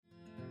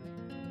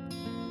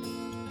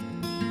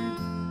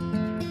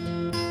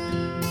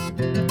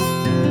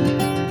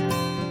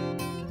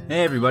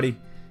Hey everybody,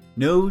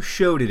 no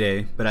show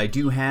today, but I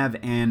do have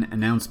an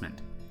announcement.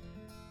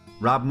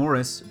 Rob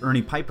Morris,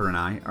 Ernie Piper, and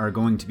I are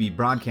going to be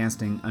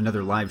broadcasting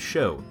another live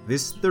show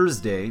this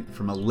Thursday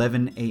from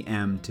 11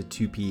 a.m. to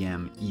 2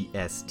 p.m.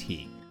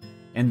 EST.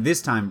 And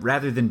this time,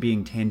 rather than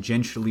being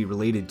tangentially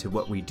related to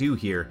what we do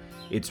here,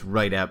 it's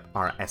right up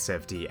our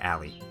SFD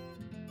alley.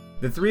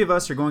 The three of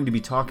us are going to be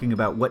talking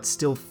about what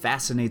still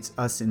fascinates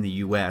us in the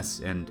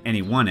US, and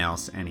anyone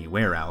else,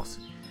 anywhere else,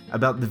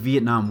 about the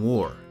Vietnam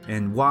War,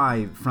 and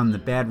why, from the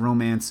bad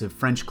romance of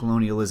French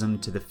colonialism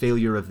to the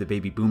failure of the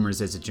baby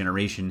boomers as a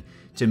generation,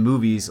 to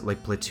movies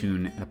like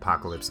Platoon and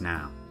Apocalypse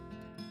Now.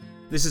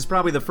 This is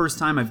probably the first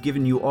time I've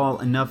given you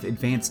all enough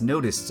advance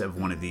notice of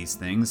one of these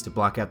things to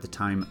block out the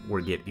time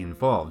or get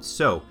involved,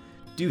 so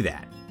do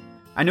that.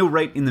 I know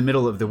right in the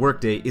middle of the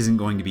workday isn't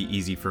going to be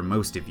easy for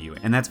most of you,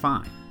 and that's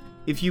fine.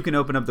 If you can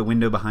open up the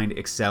window behind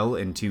Excel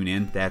and tune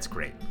in, that's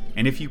great.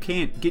 And if you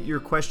can't, get your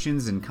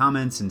questions and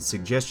comments and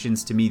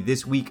suggestions to me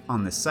this week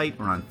on the site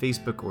or on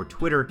Facebook or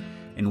Twitter,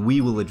 and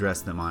we will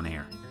address them on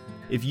air.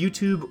 If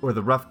YouTube or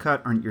the Rough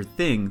Cut aren't your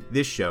thing,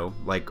 this show,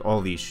 like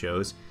all these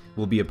shows,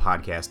 will be a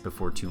podcast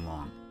before too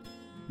long.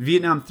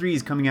 Vietnam 3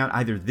 is coming out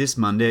either this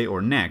Monday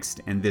or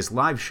next, and this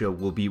live show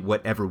will be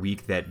whatever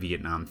week that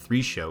Vietnam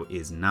 3 show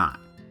is not.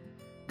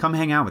 Come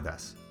hang out with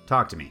us.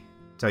 Talk to me.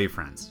 Tell your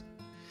friends.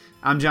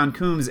 I'm John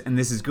Coombs, and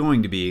this is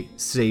going to be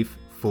Safe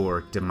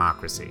for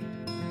Democracy.